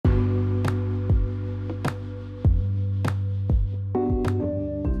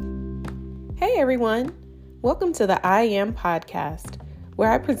Hey everyone, welcome to the I Am podcast, where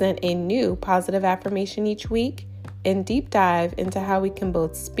I present a new positive affirmation each week and deep dive into how we can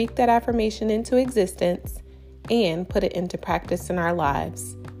both speak that affirmation into existence and put it into practice in our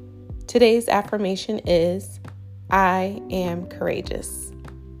lives. Today's affirmation is, I am courageous.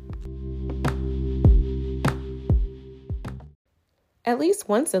 At least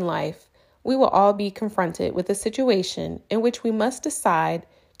once in life, we will all be confronted with a situation in which we must decide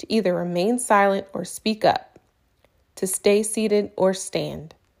to either remain silent or speak up, to stay seated or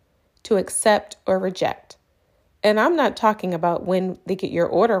stand, to accept or reject. And I'm not talking about when they get your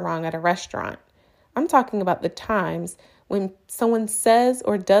order wrong at a restaurant. I'm talking about the times when someone says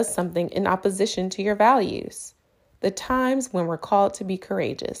or does something in opposition to your values, the times when we're called to be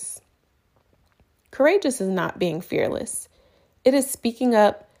courageous. Courageous is not being fearless. It is speaking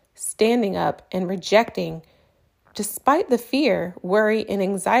up, standing up, and rejecting despite the fear, worry, and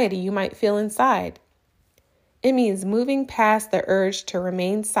anxiety you might feel inside. It means moving past the urge to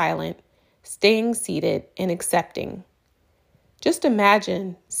remain silent, staying seated, and accepting. Just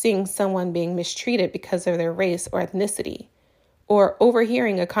imagine seeing someone being mistreated because of their race or ethnicity, or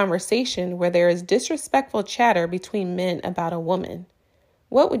overhearing a conversation where there is disrespectful chatter between men about a woman.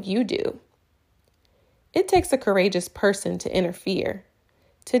 What would you do? It takes a courageous person to interfere.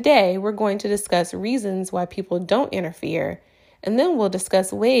 Today, we're going to discuss reasons why people don't interfere, and then we'll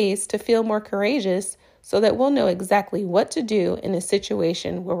discuss ways to feel more courageous so that we'll know exactly what to do in a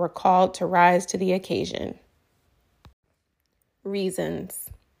situation where we're called to rise to the occasion. Reasons.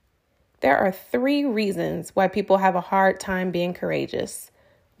 There are 3 reasons why people have a hard time being courageous.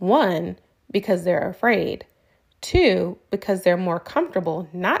 1, because they're afraid. 2, because they're more comfortable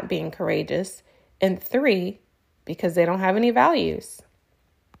not being courageous. And 3, because they don't have any values.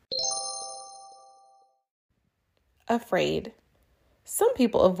 Afraid. Some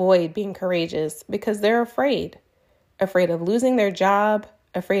people avoid being courageous because they're afraid of losing their job,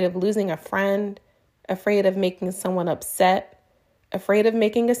 afraid of losing a friend, afraid of making someone upset, afraid of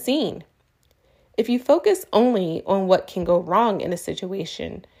making a scene. If you focus only on what can go wrong in a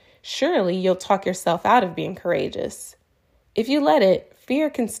situation, surely you'll talk yourself out of being courageous. If you let it, fear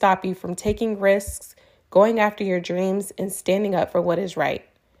can stop you from taking risks, going after your dreams, and standing up for what is right.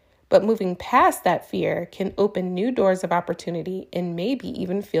 But moving past that fear can open new doors of opportunity and maybe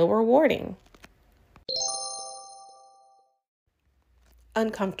even feel rewarding.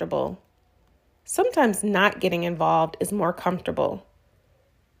 Uncomfortable. Sometimes not getting involved is more comfortable.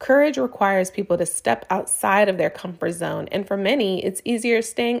 Courage requires people to step outside of their comfort zone, and for many, it's easier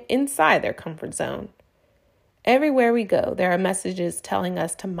staying inside their comfort zone. Everywhere we go, there are messages telling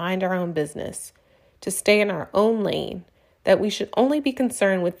us to mind our own business, to stay in our own lane, that we should only be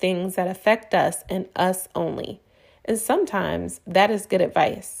concerned with things that affect us and us only. And sometimes that is good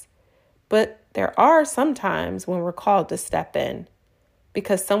advice. But there are some times when we're called to step in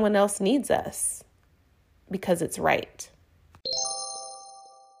because someone else needs us, because it's right.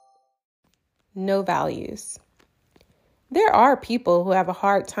 No values. There are people who have a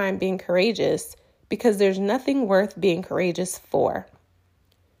hard time being courageous because there's nothing worth being courageous for.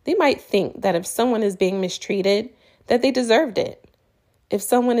 They might think that if someone is being mistreated, that they deserved it. If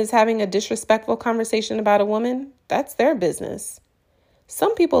someone is having a disrespectful conversation about a woman, that's their business.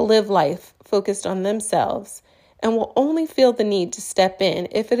 Some people live life focused on themselves and will only feel the need to step in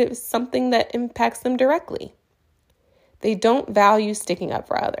if it is something that impacts them directly. They don't value sticking up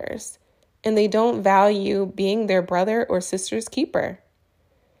for others, and they don't value being their brother or sister's keeper.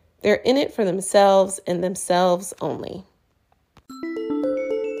 They're in it for themselves and themselves only.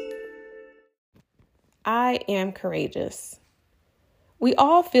 I am courageous. We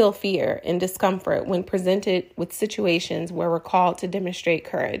all feel fear and discomfort when presented with situations where we're called to demonstrate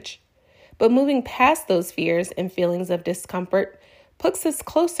courage. But moving past those fears and feelings of discomfort puts us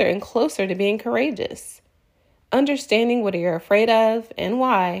closer and closer to being courageous. Understanding what you're afraid of and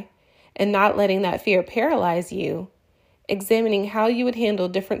why, and not letting that fear paralyze you, examining how you would handle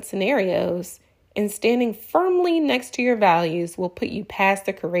different scenarios, and standing firmly next to your values will put you past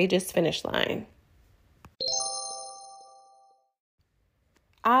the courageous finish line.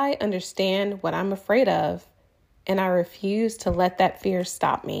 I understand what I'm afraid of, and I refuse to let that fear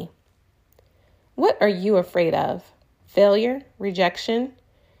stop me. What are you afraid of? Failure? Rejection?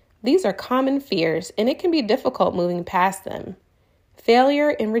 These are common fears, and it can be difficult moving past them. Failure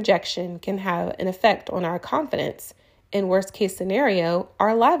and rejection can have an effect on our confidence, and worst case scenario,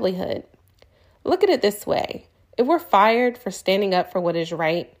 our livelihood. Look at it this way. If we're fired for standing up for what is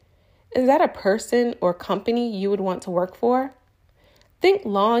right, is that a person or company you would want to work for? Think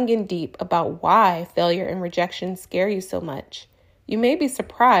long and deep about why failure and rejection scare you so much. You may be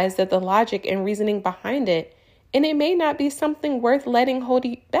surprised at the logic and reasoning behind it, and it may not be something worth letting hold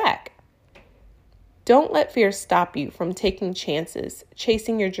you back. Don't let fear stop you from taking chances,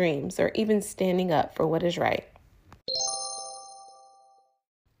 chasing your dreams, or even standing up for what is right.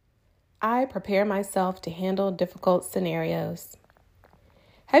 I prepare myself to handle difficult scenarios.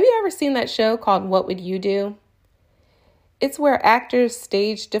 Have you ever seen that show called What Would You Do? It's where actors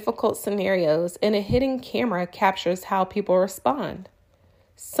stage difficult scenarios and a hidden camera captures how people respond.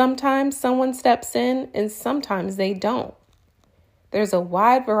 Sometimes someone steps in and sometimes they don't. There's a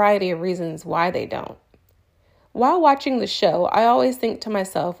wide variety of reasons why they don't. While watching the show, I always think to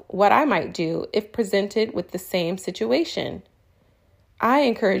myself what I might do if presented with the same situation. I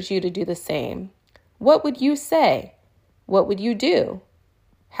encourage you to do the same. What would you say? What would you do?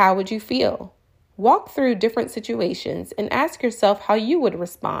 How would you feel? Walk through different situations and ask yourself how you would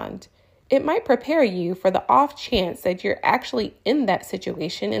respond. It might prepare you for the off chance that you're actually in that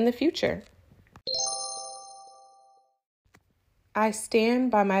situation in the future. I stand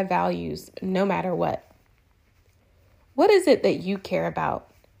by my values no matter what. What is it that you care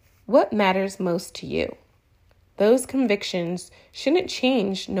about? What matters most to you? Those convictions shouldn't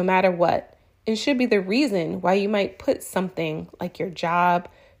change no matter what, and should be the reason why you might put something like your job,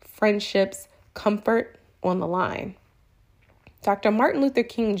 friendships, comfort on the line. Dr. Martin Luther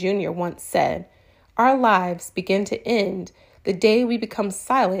King Jr. once said, "Our lives begin to end the day we become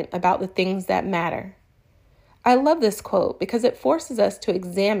silent about the things that matter." I love this quote because it forces us to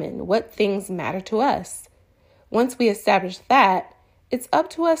examine what things matter to us. Once we establish that, it's up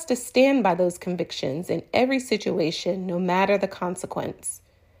to us to stand by those convictions in every situation, no matter the consequence.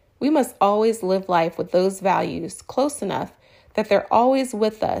 We must always live life with those values close enough that they're always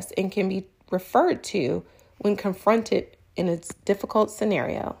with us and can be referred to when confronted in a difficult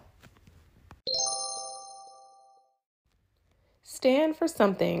scenario. Stand for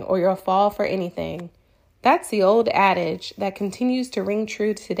something or you'll fall for anything. That's the old adage that continues to ring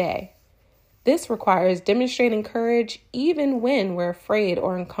true today. This requires demonstrating courage even when we're afraid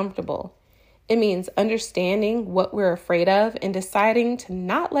or uncomfortable. It means understanding what we're afraid of and deciding to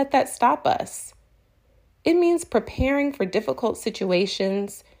not let that stop us. It means preparing for difficult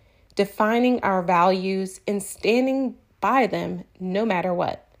situations, defining our values, and standing by them no matter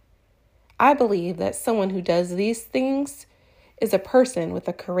what. I believe that someone who does these things is a person with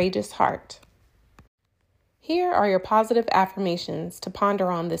a courageous heart. Here are your positive affirmations to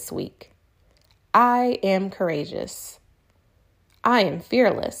ponder on this week. I am courageous. I am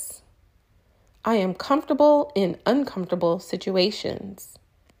fearless. I am comfortable in uncomfortable situations.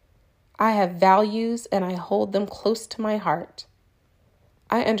 I have values and I hold them close to my heart.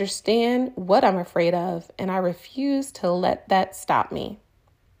 I understand what I'm afraid of and I refuse to let that stop me.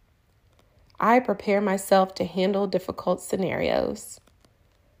 I prepare myself to handle difficult scenarios.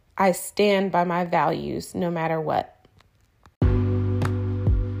 I stand by my values no matter what.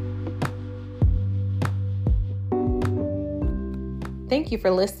 Thank you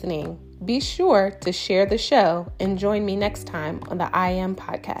for listening. Be sure to share the show and join me next time on the I Am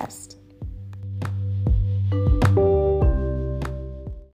Podcast.